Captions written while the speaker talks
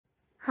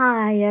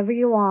Hi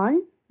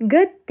everyone,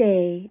 good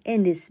day!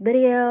 In this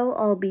video,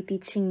 I'll be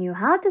teaching you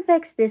how to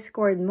fix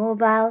Discord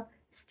mobile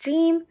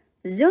stream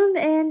zoom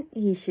in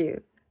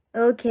issue.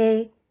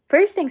 Okay,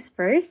 first things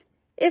first,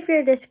 if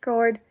your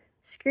Discord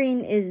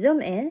screen is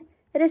zoom in,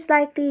 it is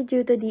likely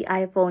due to the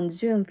iPhone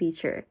zoom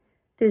feature.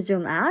 To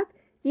zoom out,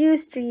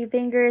 use 3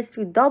 fingers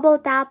to double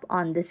tap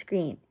on the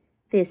screen.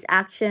 This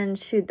action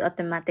should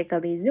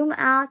automatically zoom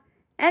out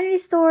and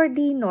restore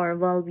the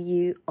normal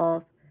view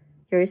of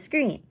your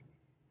screen.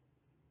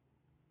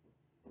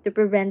 To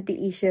prevent the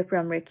issue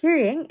from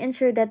recurring,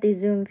 ensure that the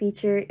zoom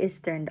feature is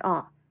turned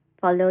off.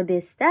 Follow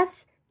these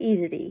steps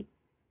easily.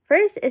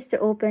 First is to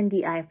open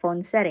the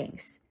iPhone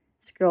settings.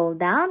 Scroll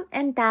down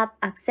and tap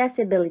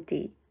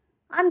Accessibility.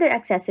 Under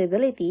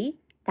Accessibility,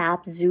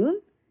 tap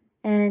Zoom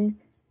and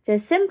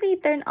just simply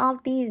turn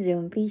off the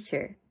zoom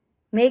feature.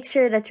 Make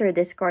sure that your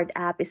Discord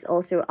app is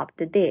also up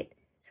to date.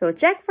 So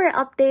check for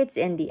updates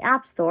in the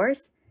app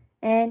stores,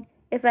 and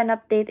if an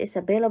update is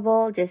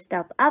available, just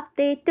tap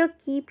Update to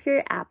keep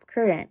your app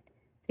current.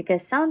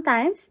 Because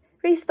sometimes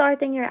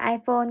restarting your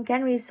iPhone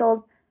can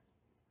result.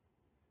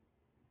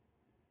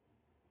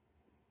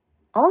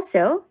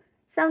 Also,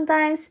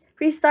 sometimes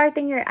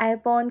restarting your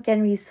iPhone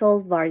can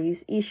resolve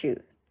various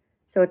issues.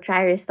 So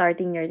try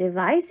restarting your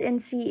device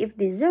and see if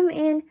the zoom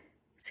in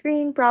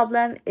screen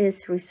problem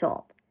is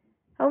resolved.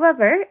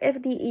 However,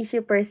 if the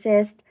issue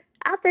persists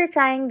after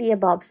trying the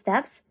above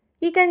steps,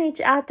 you can reach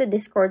out to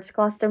Discord's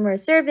customer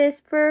service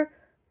for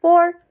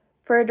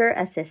further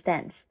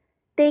assistance.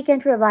 They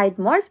can provide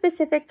more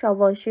specific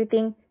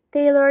troubleshooting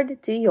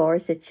tailored to your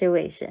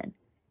situation.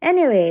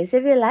 Anyways,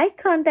 if you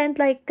like content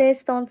like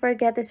this, don't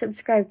forget to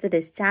subscribe to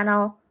this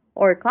channel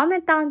or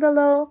comment down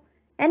below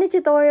any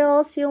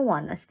tutorials you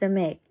want us to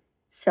make,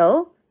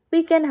 so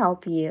we can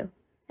help you.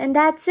 And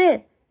that's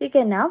it. You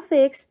can now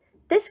fix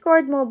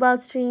Discord mobile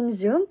stream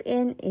zoomed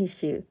in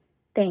issue.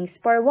 Thanks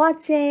for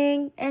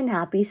watching and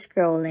happy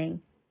scrolling.